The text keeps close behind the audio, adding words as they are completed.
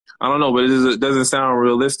I don't know, but it doesn't sound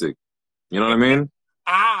realistic. You know what I mean?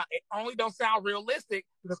 It only don't sound realistic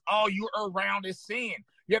because all you're around is sin.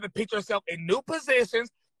 You have to put yourself in new positions,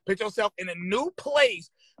 put yourself in a new place.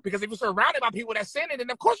 Because if you're surrounded by people that sinning, then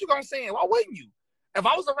of course you're gonna sin. Why wouldn't you? If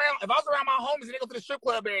I was around my homies and they go to the strip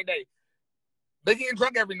club every day, they getting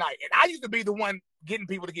drunk every night. And I used to be the one getting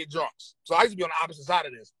people to get drunk. So I used to be on the opposite side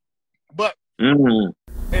of this. But when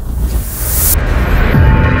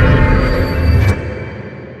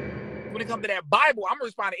it comes to that Bible, I'm gonna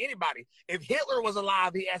respond to anybody. If Hitler was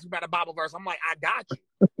alive, he asked me about a Bible verse. I'm like, I got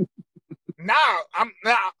you.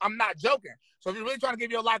 I'm not joking. So if you're really trying to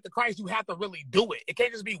give your life to Christ, you have to really do it. It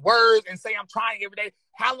can't just be words and say I'm trying every day.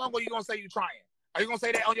 How long are you gonna say you're trying? Are you gonna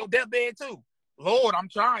say that on your deathbed too? Lord, I'm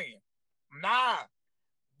trying. Nah.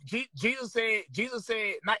 Jesus said,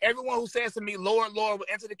 not everyone who says to me, Lord, Lord, will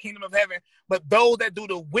enter the kingdom of heaven, but those that do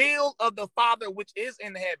the will of the Father which is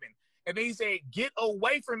in heaven. And then he said, get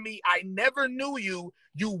away from me. I never knew you,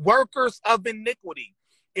 you workers of iniquity.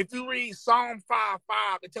 If you read Psalm 5:5,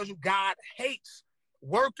 it tells you God hates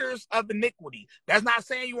workers of iniquity. That's not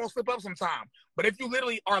saying you won't slip up sometime. But if you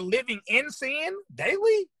literally are living in sin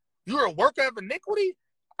daily, you're a worker of iniquity.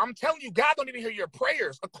 I'm telling you, God don't even hear your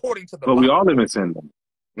prayers according to the Bible. But we all live in sin.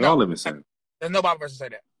 We all live in sin. There's no Bible verse to say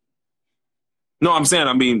that. No, I'm saying,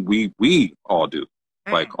 I mean, we all do.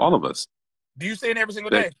 Like, all of us. Do you sin every single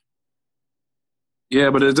day? Yeah,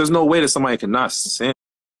 but there's no way that somebody cannot sin.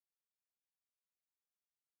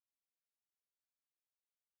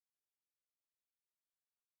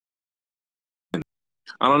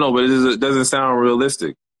 I don't know, but it doesn't sound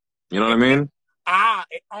realistic. You know what I mean?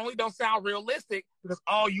 It only don't sound realistic because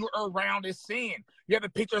all you're around is sin. You have to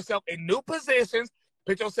put yourself in new positions,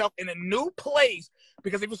 put yourself in a new place.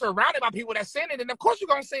 Because if you're surrounded by people that sinning, then of course you're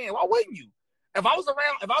gonna sin. Why wouldn't you? If I was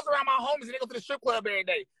around my homies and they go to the strip club every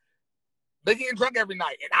day, they getting drunk every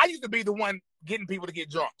night. And I used to be the one getting people to get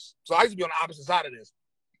drunk. So I used to be on the opposite side of this.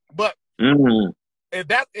 But if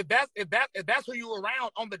that's who you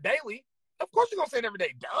around on the daily, of course you're gonna sin every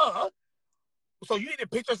day. Duh. So you need to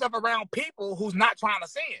put yourself around people who's not trying to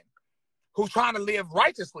sin, who's trying to live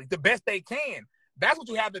righteously the best they can. That's what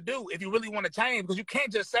you have to do if you really want to change, because you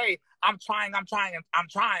can't just say, I'm trying, and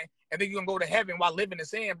then you're going to go to heaven while living in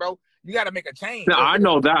sin, bro. You got to make a change. No, I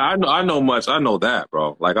know that. I know that,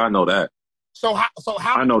 bro. Like, I know that.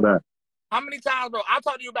 I know that. How many times, bro? I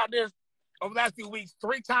talked to you about this over the last few weeks,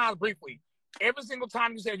 3 times briefly. Every single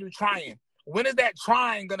time you said you're trying. When is that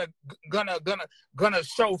trying gonna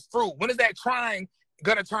show fruit? When is that trying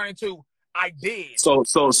gonna turn into I did? So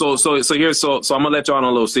I'm gonna let y'all know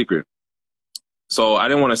a little secret. So I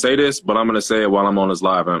didn't want to say this, but I'm gonna say it while I'm on this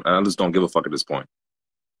live, and I just don't give a fuck at this point.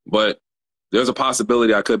 But there's a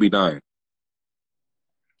possibility I could be dying.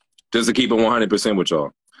 Just to keep it 100% with y'all.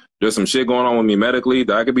 There's some shit going on with me medically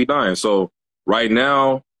that I could be dying. So right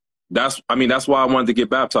now, that's why I wanted to get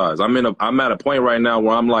baptized. I'm at a point right now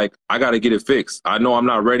where I'm like, I got to get it fixed. I know I'm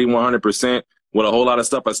not ready 100% with a whole lot of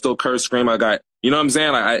stuff. I still curse, scream. I got, you know what I'm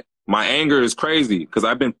saying? My anger is crazy because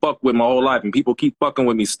I've been fucked with my whole life, and people keep fucking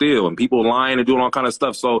with me still, and people lying and doing all kind of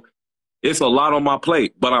stuff. So it's a lot on my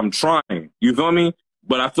plate, but I'm trying. You feel me?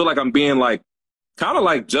 But I feel like I'm being like, kind of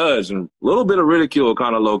like judged and a little bit of ridicule,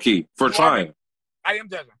 kind of low key for trying. I am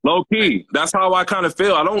judging. Low key. That's how I kind of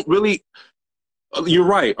feel. I don't really. You're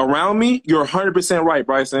right. Around me, you're 100% right,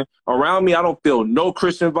 Bryson. Around me, I don't feel no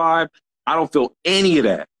Christian vibe. I don't feel any of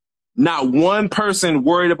that. Not one person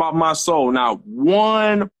worried about my soul. Not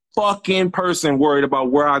one fucking person worried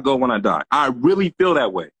about where I go when I die. I really feel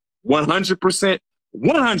that way. 100%.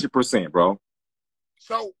 100%, bro.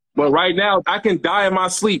 So, but right now, I can die in my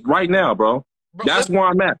sleep right now, bro. That's where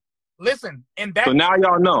I'm at. Listen, and that. So now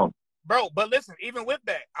y'all know. Bro, but listen, even with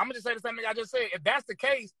that, I'm going to just say the same thing I just said. If that's the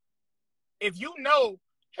case, if you know,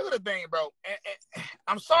 here's the thing, bro. And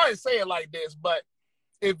I'm sorry to say it like this, but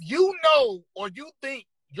if you know or you think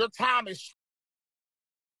your time is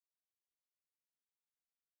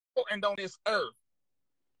and on this earth,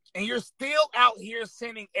 and you're still out here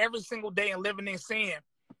sinning every single day and living in sin,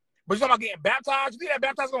 but you're talking about getting baptized, you think that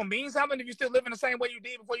baptized going to mean something if you're still living the same way you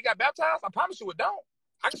did before you got baptized? I promise you it don't.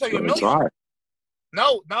 I can show you a million. Try.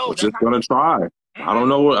 No. We're just going to try. I don't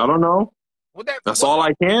know. I don't know. That's all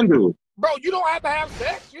I can do. Bro, you don't have to have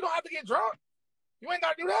sex. You don't have to get drunk. You ain't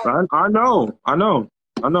got to do that. I know.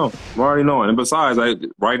 I'm already knowing. And besides,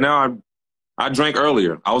 right now, I drank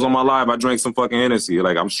earlier. I was on my live. I drank some fucking Hennessy.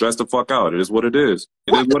 Like, I'm stressed the fuck out. It is what it is.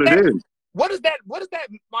 It is what it is. What is that?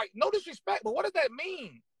 Like, no disrespect, but what does that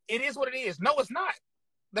mean? It is what it is. No, it's not.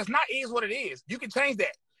 That's not is what it is. You can change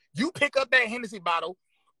that. You pick up that Hennessy bottle.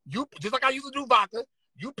 You, just like I used to do vodka,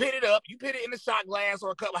 you put it up. You put it in a shot glass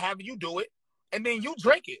or a cup, however you do it. and then you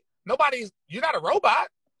drink it. You're not a robot.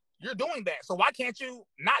 You're doing that. So why can't you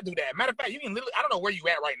not do that? Matter of fact, you can literally, I don't know where you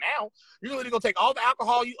at right now. You can literally go take all the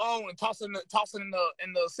alcohol you own and toss it in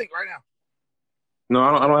the sink right now. No,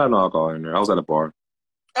 I don't have no alcohol in there. I was at a bar.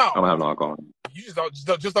 Oh, I don't have no alcohol. You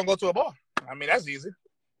just don't go to a bar. I mean, that's easy.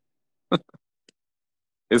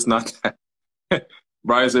 It's not that.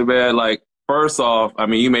 Bryson, man, like, first off, I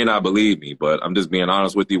mean, you may not believe me, but I'm just being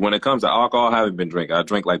honest with you. When it comes to alcohol, I haven't been drinking. I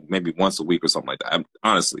drink like maybe once a week or something like that.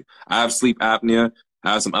 Honestly, I have sleep apnea.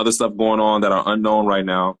 I have some other stuff going on that are unknown right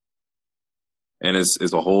now. And it's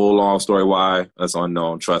a whole long story why that's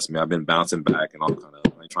unknown. Trust me, I've been bouncing back and all kind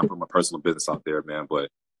of like trying to put my personal business out there, man. But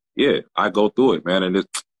yeah, I go through it, man. And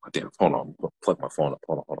it's, damn, hold on, I'm gonna plug my phone up.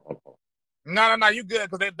 Hold on. No, you good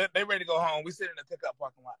because they ready to go home. We sit in the pickup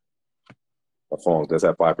parking lot. My phone that's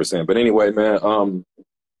at 5%. But anyway, man,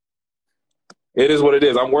 it is what it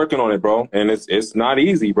is. I'm working on it, bro, and it's not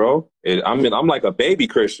easy, bro. I'm like a baby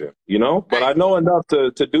Christian, you know, but I know enough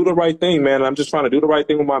to do the right thing, man. I'm just trying to do the right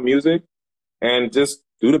thing with my music and just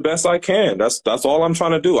do the best I can. That's all I'm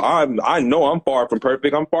trying to do. I know I'm far from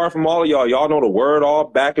perfect. I'm far from all of y'all. Y'all know the word all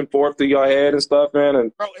back and forth through your head and stuff, man.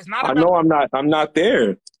 And bro, it's not. I know I'm not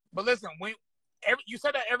there. But listen, you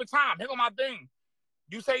said that every time. Here go my thing.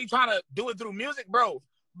 You say you're trying to do it through music, bro.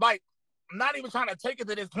 Like, I'm not even trying to take it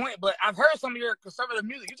to this point, but I've heard some of your conservative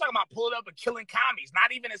music. You're talking about pulling up and killing commies,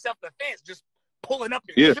 not even in self-defense, just pulling up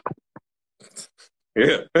your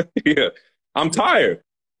shit. Yeah. I'm tired.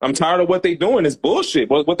 I'm tired of what they doing. It's bullshit.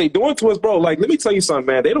 What they doing to us, bro. Like, let me tell you something,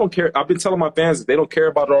 man. They don't care. I've been telling my fans that they don't care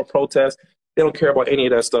about our protests. They don't care about any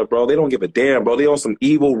of that stuff, bro. They don't give a damn, bro. They on some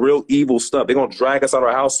evil, real evil stuff. They're going to drag us out of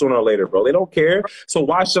our house sooner or later, bro. They don't care. So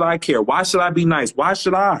why should I care? Why should I be nice? Why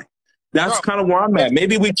should I? That's kind of where I'm at.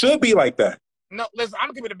 Maybe we should be like that. No, listen, I'm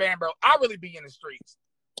going to keep it a band, bro. I really be in the streets.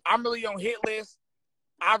 I'm really on hit lists.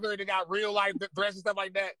 I really got real life threats and stuff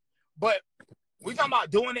like that. But we talking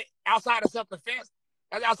about doing it outside of self-defense.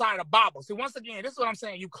 That's outside of the Bible. See, once again, this is what I'm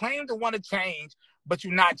saying. You claim to want to change, but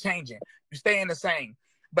you're not changing. You're staying the same.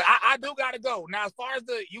 But I do got to go. Now, as far as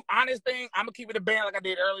the you honest thing, I'm going to keep it a band like I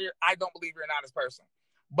did earlier. I don't believe you're an honest person.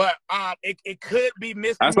 But it could be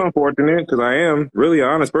miscommunication. That's unfortunate because I am really an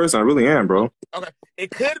honest person. I really am, bro. Okay.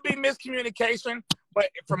 It could be miscommunication, but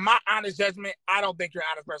from my honest judgment, I don't think you're an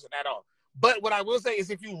honest person at all. But what I will say is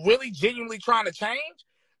if you really genuinely trying to change,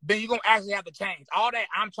 then you're going to actually have to change. All that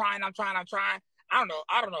I'm trying. I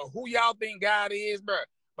don't know who y'all think God is, bro.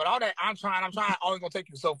 But all that I'm trying, only going to take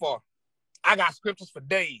you so far. I got scriptures for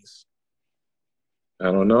days. I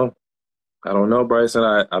don't know, Bryson.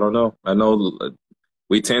 I don't know. I know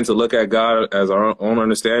we tend to look at God as our own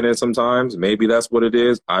understanding sometimes. Maybe that's what it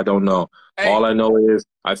is. I don't know. Hey, all I know is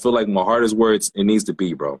I feel like my heart is where it needs to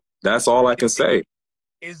be, bro. That's all I can say.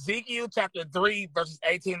 Ezekiel chapter 3, verses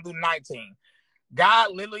 18 through 19.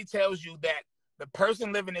 God literally tells you that the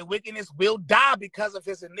person living in wickedness will die because of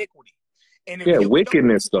his iniquity. And if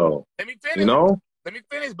wickedness, though. Let me finish. You know? Let me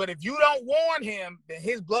finish. But if you don't warn him, then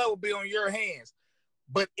his blood will be on your hands.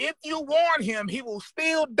 But if you warn him, he will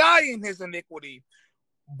still die in his iniquity.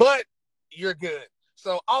 But you're good.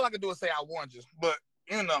 So all I can do is say I warned you. But,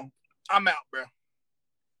 you know, I'm out, bro.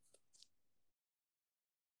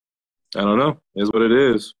 I don't know. It's what it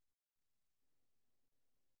is.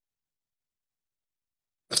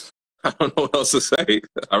 I don't know what else to say.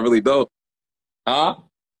 I really don't. Huh?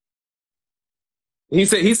 He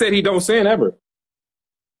said he don't sin ever.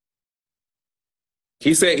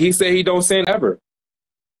 He said he don't sin ever.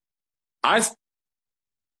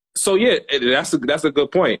 So yeah, that's a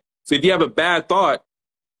good point. So if you have a bad thought,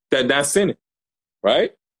 that's sinning,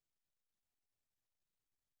 right?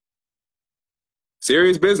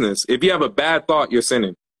 Serious business. If you have a bad thought, you're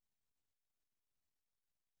sinning.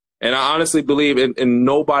 And I honestly believe, and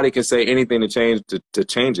nobody can say anything to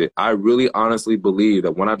change it. I really honestly believe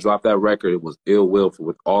that when I dropped that record, it was ill will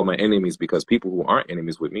with all my enemies because people who aren't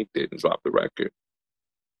enemies with me didn't drop the record.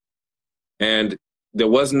 And there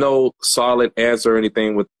was no solid answer or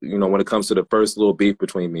anything with, you know, when it comes to the first little beef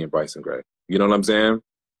between me and Bryson Gray. You know what I'm saying?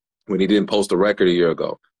 When he didn't post a record a year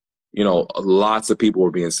ago. You know, lots of people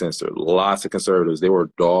were being censored. Lots of conservatives, they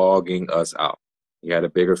were dogging us out. He had a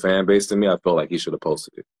bigger fan base than me. I felt like he should have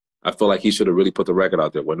posted it. I feel like he should have really put the record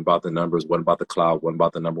out there. It wasn't about the numbers, wasn't about the cloud, wasn't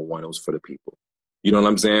about the number one. It was for the people. You know what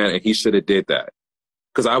I'm saying? And he should have did that.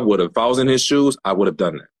 Because I would have, if I was in his shoes, I would have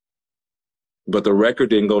done that. But the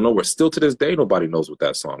record didn't go nowhere. Still to this day, nobody knows what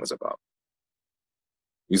that song is about.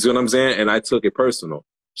 You see what I'm saying? And I took it personal.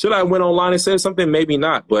 Should I have went online and said something? Maybe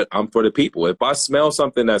not, but I'm for the people. If I smell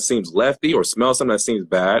something that seems lefty or smell something that seems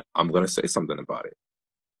bad, I'm going to say something about it.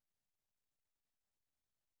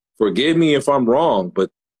 Forgive me if I'm wrong,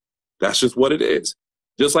 but That's just what it is.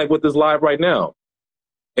 Just like with this live right now.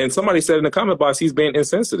 And somebody said in the comment box, he's being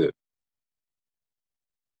insensitive.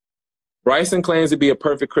 Bryson claims to be a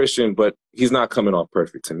perfect Christian, but he's not coming off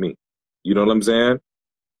perfect to me. You know what I'm saying?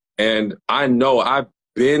 And I know I've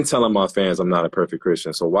been telling my fans I'm not a perfect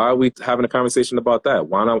Christian. So why are we having a conversation about that?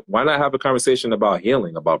 Why not have a conversation about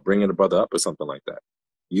healing, about bringing a brother up or something like that?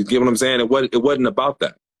 You get what I'm saying? It wasn't about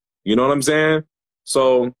that. You know what I'm saying?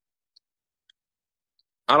 So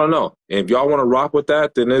I don't know. If y'all want to rock with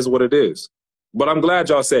that, then it is what it is. But I'm glad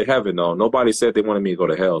y'all said heaven, though. Nobody said they wanted me to go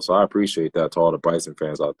to hell. So I appreciate that to all the Bryson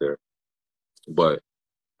fans out there. But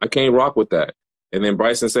I can't rock with that. And then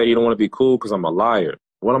Bryson said you don't want to be cool because I'm a liar.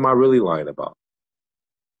 What am I really lying about?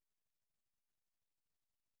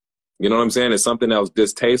 You know what I'm saying? It's something that was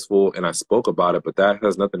distasteful and I spoke about it, but that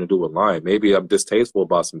has nothing to do with lying. Maybe I'm distasteful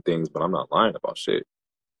about some things, but I'm not lying about shit.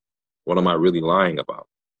 What am I really lying about?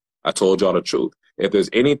 I told y'all the truth. If there's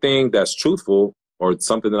anything that's truthful or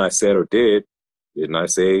something that I said or did, didn't I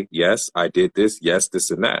say, yes, I did this, yes,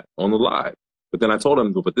 this and that on the live? But then I told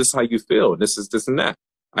him, but this is how you feel. This is this and that.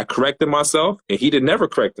 I corrected myself and he did never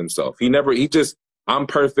correct himself. He just, I'm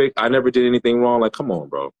perfect. I never did anything wrong. Like, come on,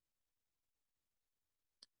 bro.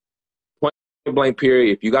 Point blank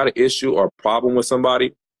period. If you got an issue or a problem with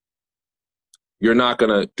somebody, you're not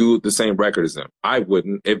going to do the same record as them. I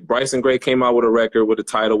wouldn't. If Bryson Gray came out with a record with a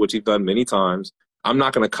title, which he's done many times, I'm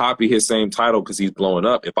not going to copy his same title because he's blowing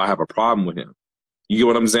up if I have a problem with him. You get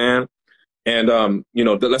what I'm saying? And, you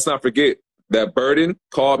know, let's not forget that Burden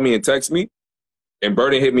called me and texted me, and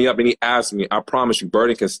Burden hit me up and he asked me, I promise you,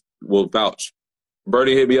 Burden will vouch.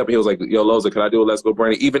 Burden hit me up and he was like, yo, Loza, can I do a Let's Go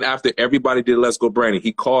Brandon? Even after everybody did Let's Go Brandon,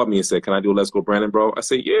 he called me and said, can I do a Let's Go Brandon, bro? I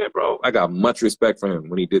said, yeah, bro. I got much respect for him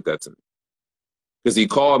when he did that to me. Because he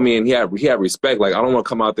called me and he had respect. Like, I don't want to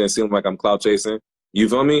come out there and seem like I'm clout chasing. You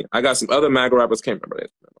feel me? I got some other MAGA rappers, can't remember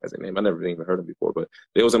his name. I never even heard him before, but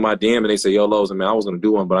they was in my DM and they said, yo, Loza, man, I was going to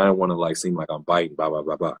do one, but I didn't want to like seem like I'm biting, blah, blah,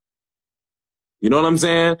 blah, blah. You know what I'm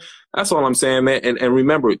saying? That's all I'm saying, man. And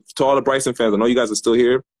remember, to all the Bryson fans, I know you guys are still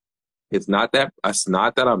here. It's not that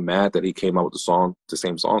I'm mad that he came out with the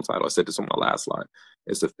same song title. I said this on my last slide.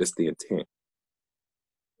 It's the intent.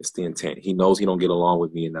 It's the intent. He knows he don't get along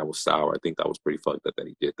with me, and that was sour. I think that was pretty fucked up that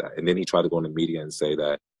he did that. And then he tried to go in the media and say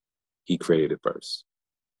that he created it first.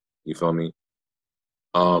 You feel me?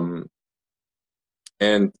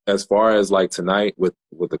 And as far as like tonight with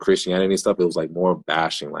the Christianity stuff, it was like more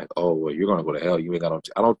bashing, like, oh, well, you're gonna go to hell. You ain't got no.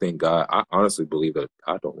 I don't think God. I honestly believe that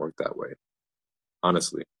God don't work that way.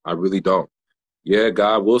 Honestly, I really don't. Yeah,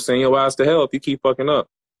 God will send your ass to hell if you keep fucking up.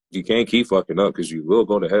 You can't keep fucking up because you will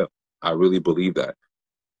go to hell. I really believe that.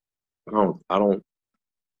 I don't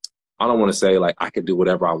want to say like I could do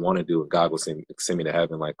whatever I want to do and God will send me to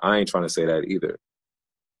heaven. Like, I ain't trying to say that either.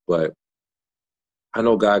 But I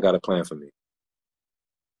know God got a plan for me.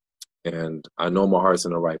 And I know my heart's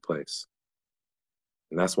in the right place.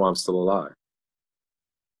 And that's why I'm still alive.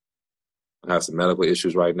 I have some medical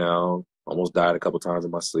issues right now. Almost died a couple times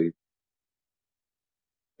in my sleep.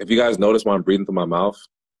 If you guys notice why I'm breathing through my mouth,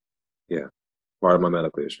 yeah, part of my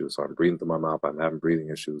medical issues. So I'm breathing through my mouth. I'm having breathing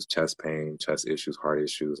issues, chest pain, chest issues, heart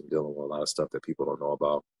issues. I'm dealing with a lot of stuff that people don't know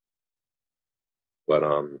about. But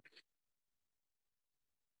you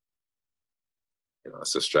know,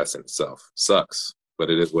 it's a stress in itself. Sucks,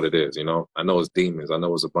 but it is what it is. You know, I know it's demons. I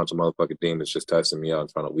know it's a bunch of motherfucking demons just testing me out and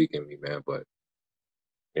trying to weaken me, man. But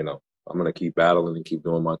you know, I'm gonna keep battling and keep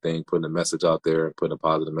doing my thing, putting a message out there and putting a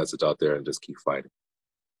positive message out there, and just keep fighting.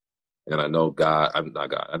 And I know I'm not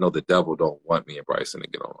God. I know the devil don't want me and Bryson to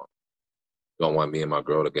get along. Don't want me and my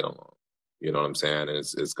girl to get along. You know what I'm saying? And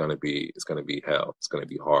it's gonna be hell. It's gonna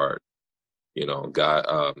be hard. You know, God.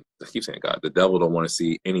 I keep saying God. The devil don't want to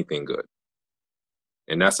see anything good,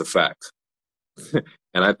 and that's a fact.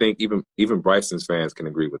 And I think even Bryson's fans can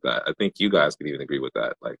agree with that. I think you guys can even agree with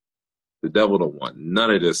that. Like, the devil don't want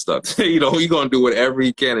none of this stuff. You know, he's gonna do whatever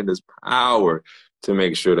he can in his power to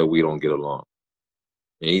make sure that we don't get along.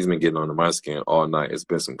 And he's been getting under my skin all night. It's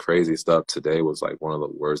been some crazy stuff. Today was like one of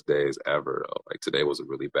the worst days ever. Though. Like, today was a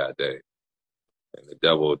really bad day. And the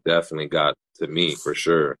devil definitely got to me for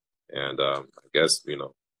sure. And I guess, you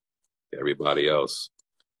know, everybody else.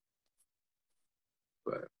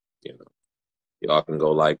 But, you know, y'all can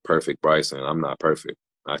go like perfect Bryson. I'm not perfect.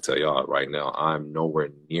 I tell y'all right now, I'm nowhere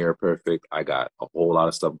near perfect. I got a whole lot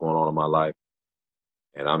of stuff going on in my life.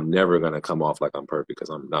 And I'm never going to come off like I'm perfect because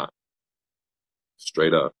I'm not.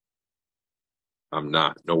 Straight up. I'm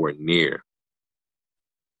not. Nowhere near.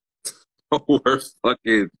 Nowhere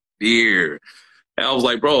fucking near. And I was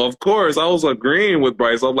like, bro, of course. I was agreeing with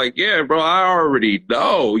Bryce. I'm like, yeah, bro, I already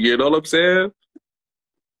know. You know what I'm saying?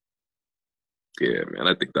 Yeah, man,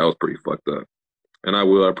 I think that was pretty fucked up. And I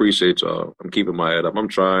appreciate y'all. I'm keeping my head up. I'm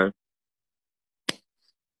trying.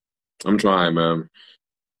 I'm trying, man.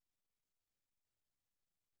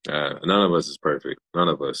 None of us is perfect. None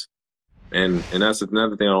of us. And that's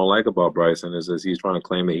another thing I don't like about Bryson is he's trying to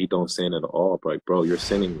claim that he don't sin at all. But like, bro, you're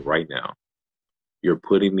sinning right now. You're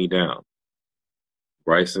putting me down.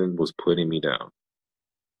 Bryson was putting me down.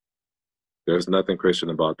 There's nothing Christian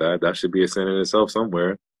about that. That should be a sin in itself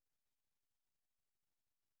somewhere.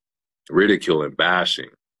 Ridiculing, bashing.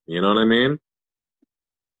 You know what I mean?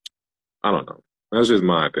 I don't know. That's just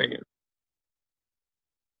my opinion.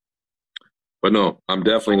 But no, I'm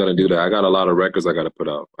definitely gonna do that. I got a lot of records I gotta put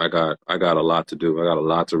out. I got a lot to do. I got a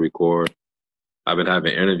lot to record. I've been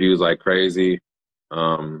having interviews like crazy.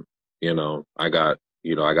 You know, I got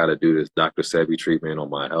to do this Dr. Sebi treatment on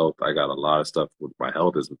my health. I got a lot of stuff with my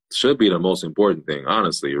health. Should be the most important thing,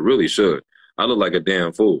 honestly. It really should. I look like a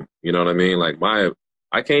damn fool. You know what I mean? Like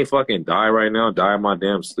I can't fucking die right now, die in my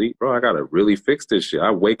damn sleep, bro. I gotta really fix this shit.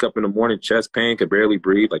 I wake up in the morning, chest pain, can barely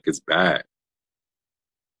breathe, like it's bad.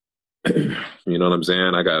 You know what I'm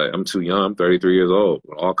saying? I'm too young. I'm 33 years old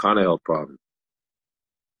with all kind of health problems.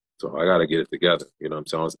 So I gotta get it together. You know what I'm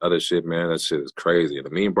saying? All this other shit, man, that shit is crazy.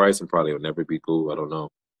 And me and Bryson probably will never be cool. I don't know.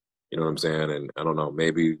 You know what I'm saying? And I don't know,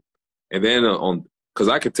 maybe. And then because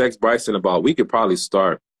I could text Bryson we could probably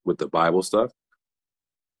start with the Bible stuff.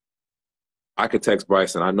 I could text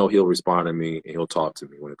Bryson. I know he'll respond to me and he'll talk to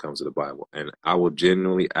me when it comes to the Bible. And I will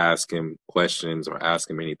genuinely ask him questions or ask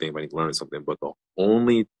him anything when he's learning something. But the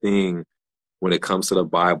only thing when it comes to the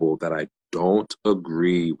Bible that I don't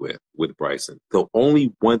agree with Bryson, the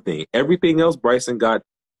only one thing, everything else Bryson got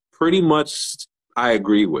pretty much I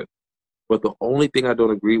agree with. But the only thing I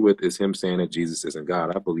don't agree with is him saying that Jesus isn't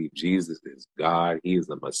God. I believe Jesus is God. He is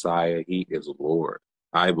the Messiah. He is Lord.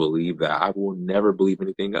 I believe that. I will never believe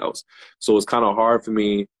anything else. So it's kind of hard for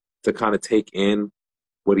me to kind of take in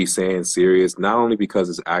what he's saying serious, not only because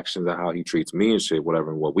his actions and how he treats me and shit,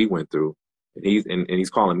 whatever, and what we went through. And he's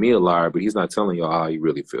calling me a liar, but he's not telling y'all how he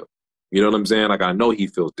really feels. You know what I'm saying? Like, I know he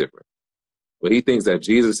feels different. But he thinks that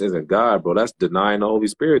Jesus isn't God, bro. That's denying the Holy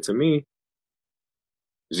Spirit to me.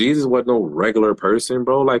 Jesus wasn't no regular person,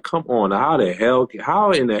 bro. Like, come on. How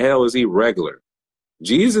in the hell is he regular?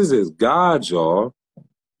 Jesus is God, y'all.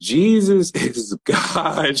 Jesus is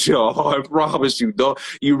God, y'all. I promise you. Don't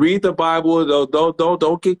you read the Bible?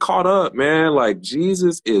 Don't get caught up, man. Like,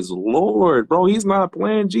 Jesus is Lord, bro. He's not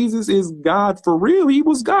playing. Jesus is God for real. He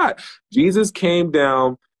was God. Jesus came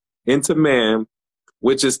down into man,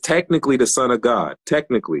 which is technically the Son of God.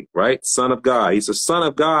 Technically, right? Son of God. He's a Son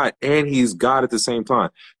of God and he's God at the same time.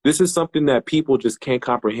 This is something that people just can't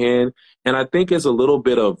comprehend. And I think it's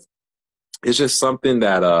it's just something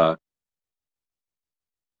that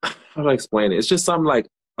how do I explain it? It's just something like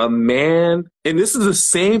a man, and this is the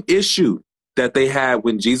same issue that they had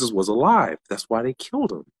when Jesus was alive. That's why they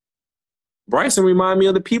killed him. Bryson reminded me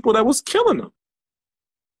of the people that was killing him.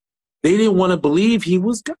 They didn't want to believe he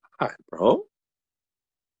was God, bro.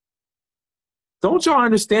 Don't y'all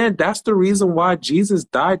understand? That's the reason why Jesus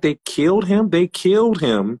died. They killed him. They killed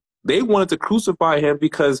him. They wanted to crucify him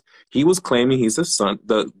because he was claiming he's a son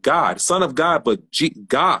of God, but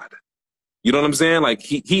God. You know what I'm saying? Like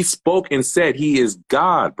he spoke and said he is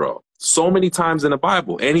God, bro. So many times in the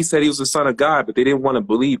Bible. And he said he was the Son of God, but they didn't want to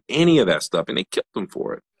believe any of that stuff and they killed him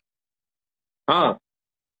for it. Huh?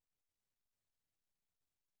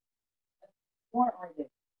 What are they?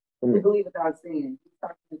 They believe without seeing. He's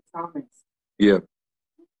talking to Thomas. Yeah.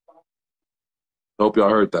 Hope y'all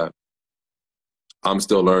heard that. I'm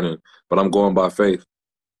still learning, but I'm going by faith.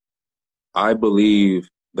 I believe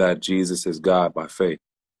that Jesus is God by faith.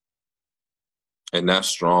 And that's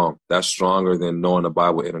strong. That's stronger than knowing the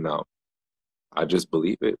Bible in and out. I just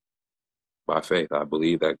believe it by faith. I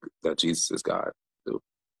believe that Jesus is God.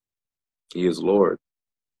 He is Lord.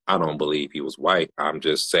 I don't believe he was white. I'm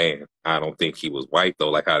just saying. I don't think he was white, though,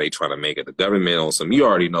 like how they trying to make it. The government on some, you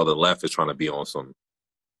already know the left is trying to be on some,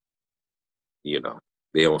 you know,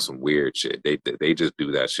 they on some weird shit. They just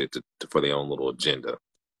do that shit for their own little agenda.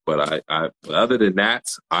 But but other than that,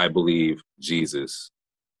 I believe Jesus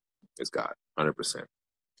is God, 100%.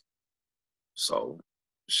 So,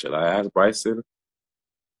 should I ask Bryson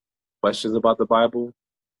questions about the Bible?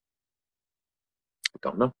 I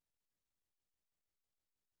don't know.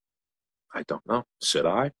 I don't know. Should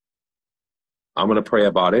I? I'm going to pray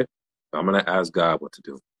about it. I'm going to ask God what to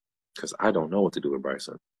do because I don't know what to do with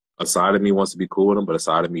Bryson. A side of me wants to be cool with him, but a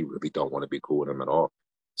side of me really don't want to be cool with him at all.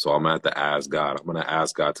 So I'm going to have to ask God. I'm going to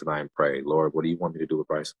ask God tonight and pray, Lord, what do you want me to do with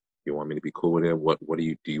Bryson? You want me to be cool with him? What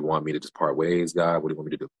do you want me to just part ways, God? What do you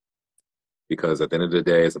want me to do? because at the end of the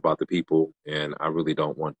day, it's about the people, and I really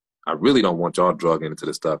don't want y'all drugging into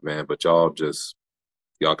the stuff, man. But y'all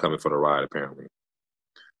coming for the ride, apparently.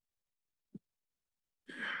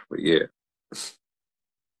 But yeah.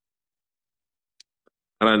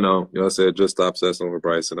 And I know, y'all said just stop obsessing over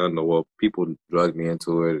Bryson. I know, well, people drugged me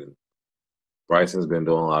into it, and Bryson's been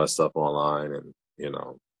doing a lot of stuff online, and, you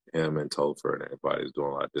know, him and Topher and everybody's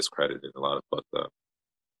doing a lot of discrediting, a lot of fucked up.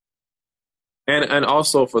 And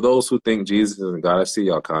also, for those who think Jesus isn't God, I see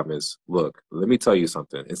y'all comments. Look, let me tell you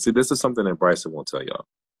something. And see, this is something that Bryson won't tell y'all.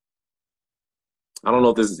 I don't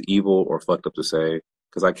know if this is evil or fucked up to say,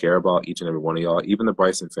 because I care about each and every one of y'all. Even the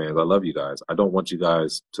Bryson fans, I love you guys. I don't want you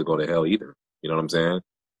guys to go to hell either. You know what I'm saying?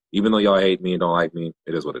 Even though y'all hate me and don't like me,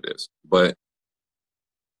 it is what it is. But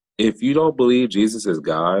if you don't believe Jesus is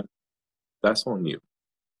God, that's on you.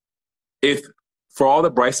 If, for all the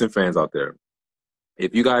Bryson fans out there,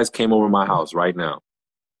 if you guys came over my house right now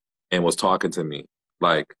and was talking to me,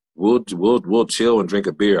 like, we'll chill and drink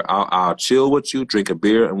a beer. I'll chill with you, drink a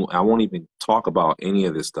beer, and I won't even talk about any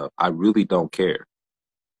of this stuff. I really don't care.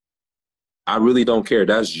 I really don't care.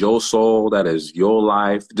 That's your soul. That is your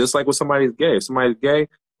life. Just like when somebody's gay. If somebody's gay,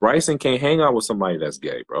 Bryson can't hang out with somebody that's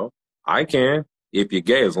gay, bro. I can. If you're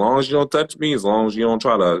gay, as long as you don't touch me, as long as you don't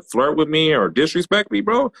try to flirt with me or disrespect me,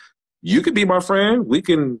 bro, you can be my friend. We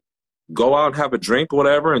can go out and have a drink or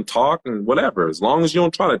whatever and talk and whatever. As long as you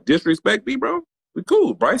don't try to disrespect me, bro, we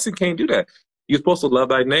cool. Bryson can't do that. You're supposed to love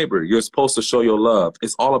thy neighbor. You're supposed to show your love.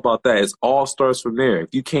 It's all about that. It all starts from there. If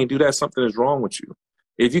you can't do that, something is wrong with you.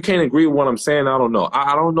 If you can't agree with what I'm saying, I don't know.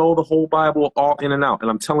 I don't know the whole Bible all in and out. And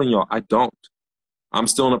I'm telling y'all, I don't. I'm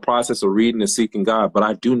still in the process of reading and seeking God. But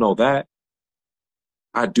I do know that.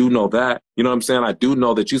 I do know that. You know what I'm saying? I do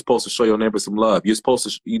know that you're supposed to show your neighbor some love. You're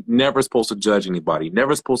never supposed to judge anybody. You're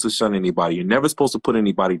never supposed to shun anybody. You're never supposed to put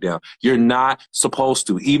anybody down. You're not supposed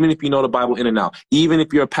to. Even if you know the Bible in and out. Even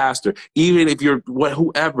if you're a pastor. Even if you're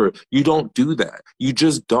whoever. You don't do that. You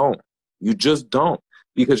just don't. You just don't.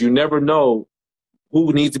 Because you never know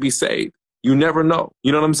who needs to be saved. You never know.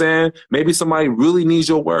 You know what I'm saying? Maybe somebody really needs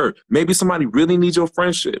your word. Maybe somebody really needs your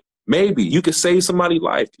friendship. Maybe you could save somebody's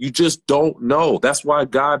life. You just don't know. That's why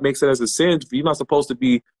God makes it as a sin. You're not supposed to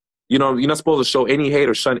be, you know, you're not supposed to show any hate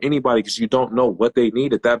or shun anybody because you don't know what they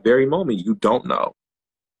need at that very moment. You don't know.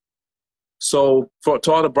 So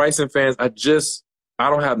to all the Bryson fans,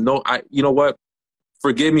 you know what?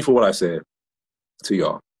 Forgive me for what I said to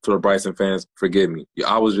y'all. To the Bryson fans, forgive me.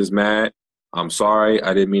 I was just mad. I'm sorry.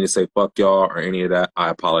 I didn't mean to say fuck y'all or any of that. I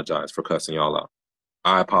apologize for cussing y'all out.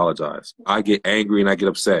 I apologize. I get angry and I get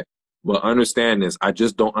upset. But understand this. I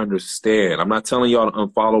just don't understand. I'm not telling y'all to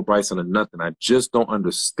unfollow Bryson or nothing. I just don't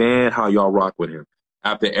understand how y'all rock with him.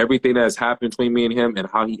 After everything that has happened between me and him and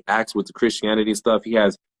how he acts with the Christianity stuff,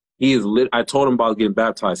 I told him about getting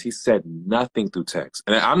baptized. He said nothing through text.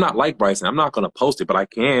 And I'm not like Bryson. I'm not going to post it, but I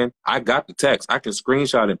can. I got the text. I can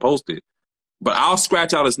screenshot and post it. But I'll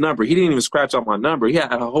scratch out his number. He didn't even scratch out my number. He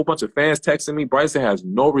had a whole bunch of fans texting me. Bryson has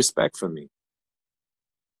no respect for me.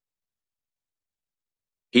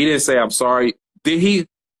 He didn't say, I'm sorry. Did he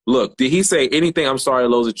say anything? I'm sorry,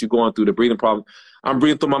 Loza, that you're going through the breathing problem. I'm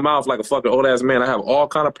breathing through my mouth like a fucking old ass man. I have all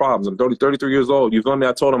kind of problems. I'm 33 years old. You feel me?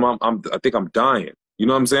 I told him I think I'm dying. You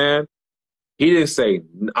know what I'm saying? He didn't say,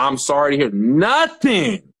 I'm sorry to hear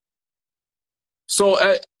nothing. So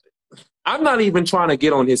I'm not even trying to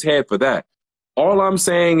get on his head for that. All I'm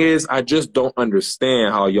saying is I just don't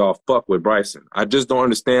understand how y'all fuck with Bryson. I just don't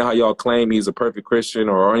understand how y'all claim he's a perfect Christian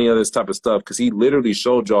or any of this type of stuff because he literally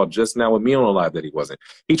showed y'all just now with me on the live that he wasn't.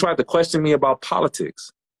 He tried to question me about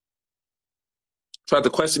politics. Tried to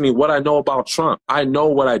question me what I know about Trump. I know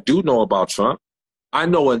what I do know about Trump. I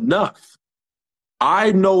know enough.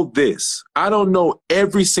 I know this. I don't know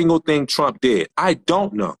every single thing Trump did. I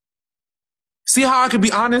don't know. See how I can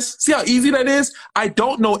be honest? See how easy that is? I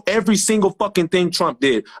don't know every single fucking thing Trump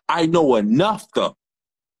did. I know enough, though.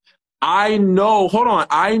 I know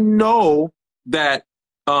that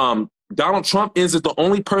Donald Trump isn't the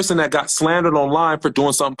only person that got slandered online for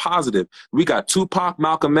doing something positive. We got Tupac,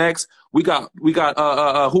 Malcolm X. We got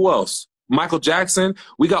who else? Michael Jackson.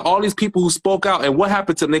 We got all these people who spoke out. And what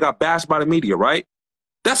happened to them? They got bashed by the media, right?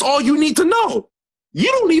 That's all you need to know. You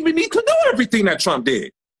don't even need to know everything that Trump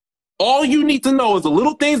did. All you need to know is the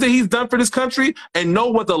little things that he's done for this country and know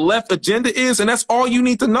what the left agenda is, and that's all you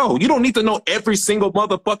need to know. You don't need to know every single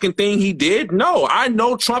motherfucking thing he did. No, I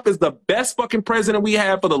know Trump is the best fucking president we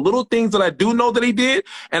have for the little things that I do know that he did,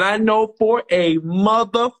 and I know for a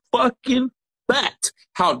motherfucking fact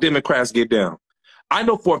how Democrats get down. I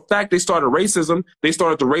know for a fact they started racism. They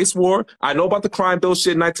started the race war. I know about the crime bill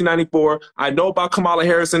shit in 1994. I know about Kamala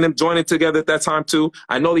Harris and them joining together at that time too.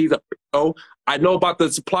 I know these. Oh, I know about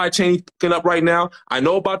the supply chain picking up right now. I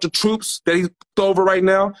know about the troops that he's over right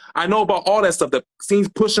now. I know about all that stuff that seems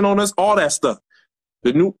pushing on us. All that stuff.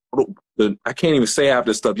 I can't even say half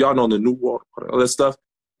this stuff. Y'all know the new world, all that stuff.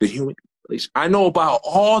 The human population. I know about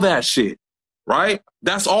all that shit. Right?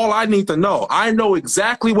 That's all I need to know. I know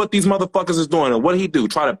exactly what these motherfuckers is doing and what he do.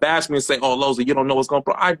 Try to bash me and say, oh, Loza, you don't know what's going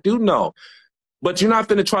on. I do know. But you're not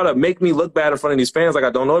going to try to make me look bad in front of these fans like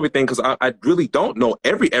I don't know everything, because I really don't know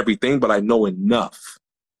everything, but I know enough.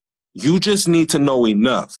 You just need to know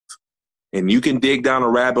enough. And you can dig down a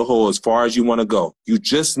rabbit hole as far as you want to go. You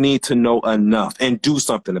just need to know enough and do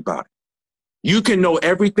something about it. You can know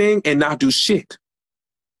everything and not do shit.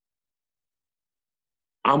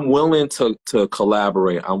 I'm willing to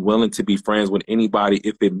collaborate. I'm willing to be friends with anybody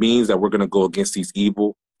if it means that we're going to go against these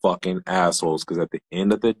evil fucking assholes. Because at the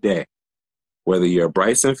end of the day, whether you're a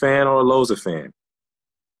Bryson fan or a Loza fan,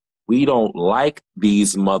 we don't like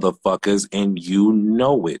these motherfuckers, and you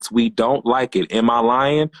know it. We don't like it. Am I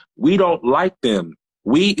lying? We don't like them.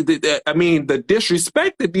 I mean, the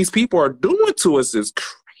disrespect that these people are doing to us is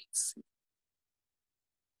crazy.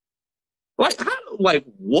 Like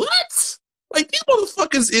what? Like, these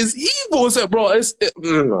motherfuckers is evil. It's like, bro,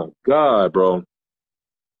 oh my God, bro.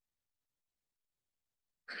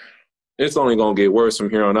 It's only gonna get worse from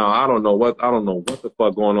here on out. I don't know what the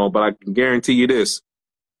fuck going on, but I can guarantee you this.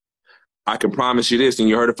 I can promise you this, and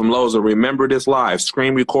you heard it from Loza. Remember this live.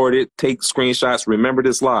 Screen record it, take screenshots, remember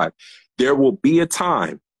this live. There will be a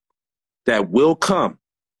time that will come.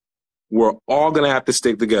 We're all gonna have to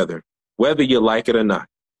stick together, whether you like it or not.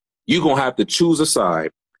 You're gonna have to choose a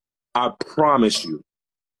side. I promise you.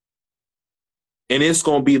 And it's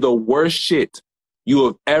going to be the worst shit you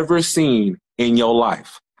have ever seen in your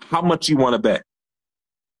life. How much you want to bet?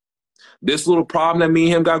 This little problem that me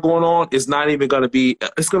and him got going on is not even going to be,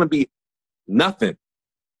 it's going to be nothing.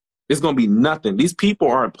 It's going to be nothing. These people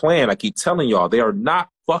aren't playing. I keep telling y'all, they are not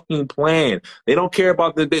fucking playing. They don't care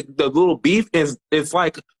about the little beef. It's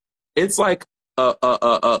like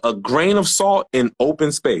a grain of salt in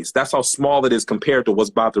open space. That's how small it is compared to what's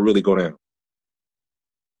about to really go down.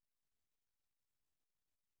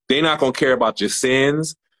 They're not going to care about your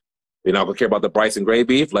sins. They're not going to care about the Bryson Gray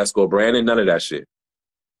beef. Let's go, Brandon. None of that shit.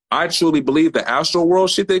 I truly believe the Astro World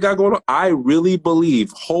shit they got going on. I really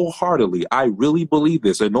believe wholeheartedly. I really believe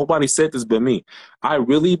this. And nobody said this but me. I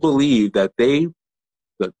really believe that they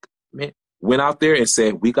went out there and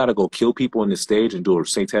said, we got to go kill people on this stage and do a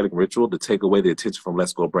satanic ritual to take away the attention from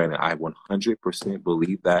Let's Go Brandon. I 100%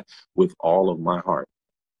 believe that with all of my heart.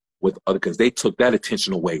 Because they took that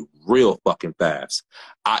attention away real fucking fast.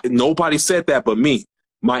 Nobody said that but me.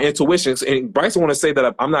 My intuitions, and Bryson want to say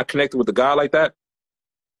that I'm not connected with the God like that.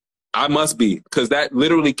 I must be, because that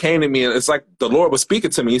literally came to me, and it's like the Lord was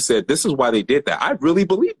speaking to me. He said, this is why they did that. I really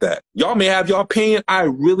believe that. Y'all may have your opinion. I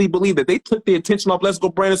really believe that they took the attention off Let's Go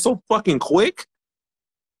Brandon so fucking quick.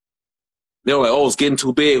 They were like, oh, it's getting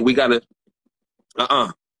too big. We got to,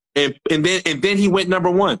 And then he went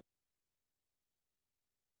 #1.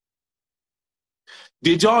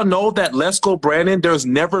 Did y'all know that Let's Go Brandon, there's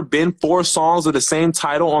never been 4 songs of the same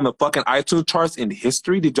title on the fucking iTunes charts in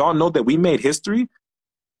history? Did y'all know that we made history?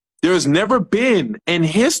 There's never been in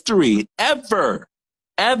history, ever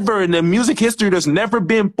in the music history, there's never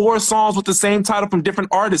been 4 songs with the same title from different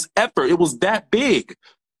artists, ever. It was that big.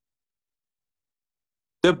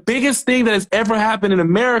 The biggest thing that has ever happened in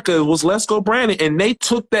America was Let's Go Brandon. And they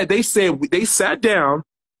took that, they said, they sat down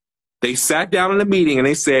in a meeting and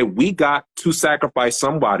they said, we got to sacrifice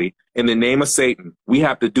somebody in the name of Satan. We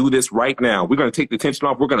have to do this right now. We're going to take the attention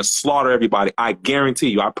off. We're going to slaughter everybody. I guarantee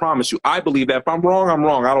you. I promise you. I believe that. If I'm wrong, I'm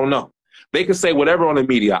wrong. I don't know. They can say whatever on the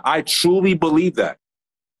media. I truly believe that.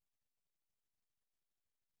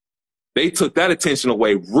 They took that attention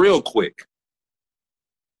away real quick.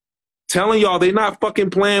 Telling y'all they're not fucking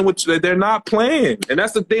playing with you. They're not playing. And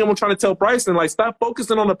that's the thing I'm trying to tell Bryson. Like, stop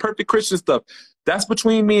focusing on the perfect Christian stuff. That's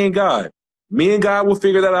between me and God. Me and God will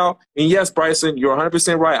figure that out. And yes, Bryson, you're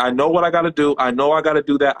 100% right. I know what I got to do. I know I got to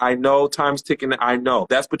do that. I know time's ticking. I know.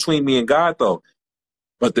 That's between me and God, though.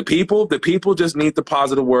 But the people just need the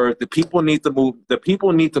positive word. The people need to move. The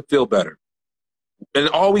people need to feel better. And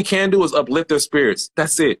all we can do is uplift their spirits.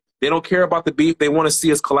 That's it. They don't care about the beef. They want to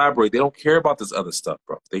see us collaborate. They don't care about this other stuff,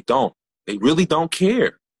 bro. They don't. They really don't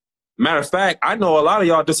care. Matter of fact, I know a lot of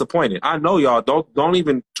y'all disappointed. I know y'all don't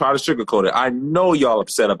even try to sugarcoat it. I know y'all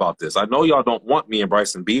upset about this. I know y'all don't want me and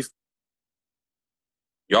Bryson beef.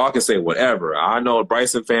 Y'all can say whatever. I know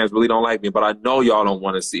Bryson fans really don't like me, but I know y'all don't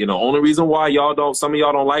want to see. You know, only reason why some of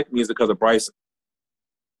y'all don't like me is because of Bryson.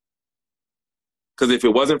 Because if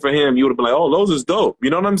it wasn't for him, you would have been like, oh, Loza's dope. You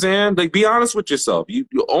know what I'm saying? Like, be honest with yourself. You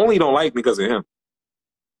only don't like me because of him.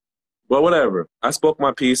 But whatever. I spoke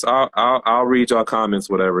my piece. I'll read y'all comments,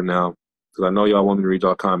 whatever now. Because I know y'all want me to read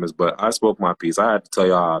y'all comments, but I spoke my piece. I had to tell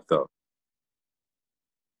y'all how I felt.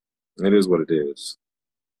 It is what it is.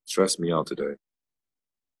 Stress me out today.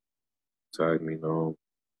 Tag me, no.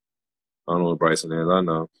 I don't know what Bryson is. I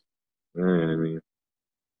know. You know what I mean?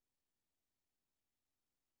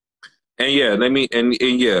 And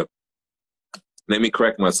yeah, let me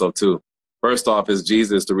correct myself too. First off, is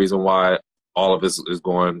Jesus the reason why all of this is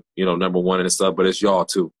going, you know, number one and stuff, but it's y'all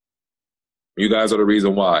too. You guys are the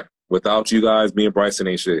reason why. Without you guys, me and Bryson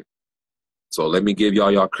ain't shit. So let me give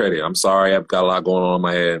y'all credit. I'm sorry, I've got a lot going on in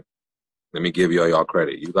my head. Let me give y'all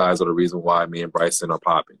credit. You guys are the reason why me and Bryson are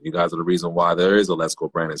popping. You guys are the reason why there is a Let's Go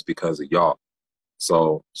Brandon. It's because of y'all.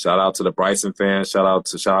 So shout out to the Bryson fans. Shout out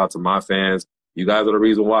to my fans. You guys are the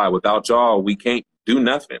reason why. Without y'all, we can't do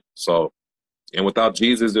nothing. So, and without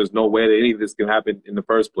Jesus, there's no way that any of this can happen in the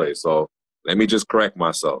first place. So let me just correct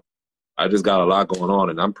myself. I just got a lot going on,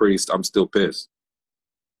 and I'm still pissed.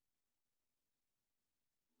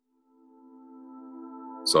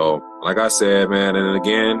 So, like I said, man, and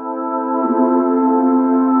again,